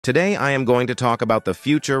Today I am going to talk about the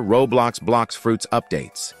future Roblox Blox Fruits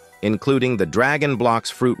updates, including the Dragon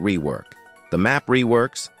Blox Fruit rework, the map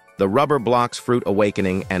reworks, the Rubber Blox Fruit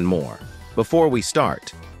Awakening, and more. Before we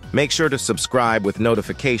start, make sure to subscribe with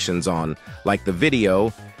notifications on, like the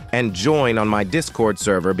video, and join on my Discord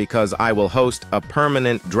server because I will host a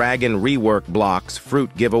permanent Dragon Rework Blox Fruit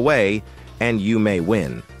giveaway, and you may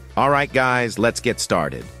win. Alright guys, let's get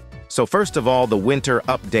started. So first of all, the Winter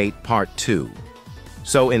Update Part 2.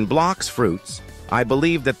 So in Blox Fruits, I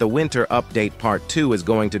believe that the Winter Update Part 2 is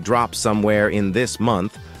going to drop somewhere in this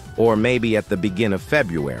month, or maybe at the beginning of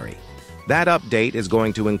February. That update is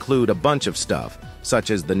going to include a bunch of stuff, such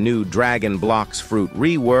as the new Dragon Blox Fruit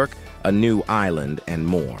rework, a new island, and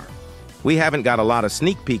more. We haven't got a lot of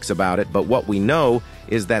sneak peeks about it, but what we know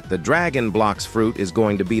is that the Dragon Blox Fruit is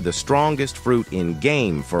going to be the strongest fruit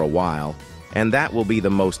in-game for a while, and that will be the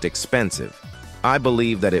most expensive. I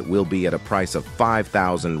believe that it will be at a price of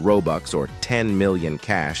 5,000 Robux or 10 million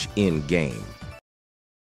cash in-game.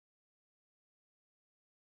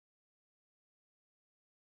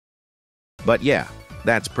 But yeah,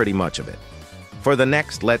 that's pretty much of it. For the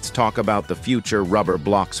next, let's talk about the future Rubber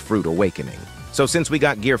Blox Fruit Awakening. So since we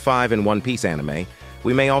got Gear 5 in One Piece anime,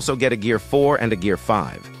 we may also get a Gear 4 and a Gear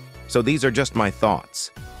 5. So these are just my thoughts.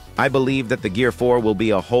 I believe that the Gear 4 will be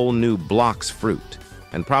a whole new Blox Fruit,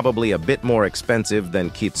 and probably a bit more expensive than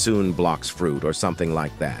Kitsune Blox Fruit or something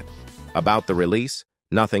like that. About the release,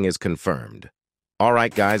 nothing is confirmed.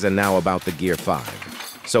 Alright guys, and now about the Gear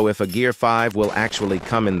 5. So if a Gear 5 will actually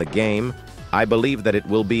come in the game, I believe that it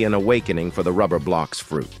will be an awakening for the Rubber Blox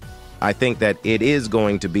Fruit. I think that it is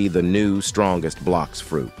going to be the new, strongest Blox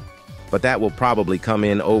Fruit. But that will probably come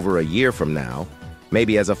in over a year from now,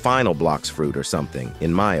 maybe as a final Blox Fruit or something,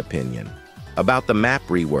 in my opinion. About the map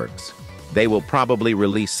reworks, they will probably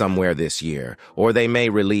release somewhere this year, or they may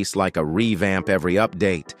release like a revamp every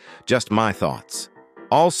update. Just my thoughts.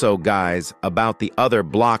 Also, guys, about the other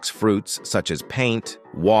Blox Fruits, such as paint,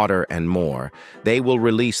 water, and more, they will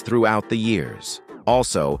release throughout the years.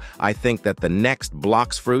 Also, I think that the next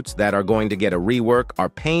Blox Fruits that are going to get a rework are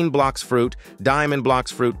Pain Blox Fruit, Diamond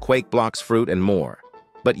Blox Fruit, Quake Blox Fruit, and more.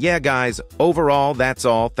 But yeah, guys, overall, that's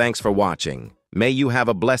all. Thanks for watching. May you have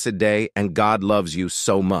a blessed day, and God loves you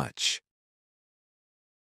so much.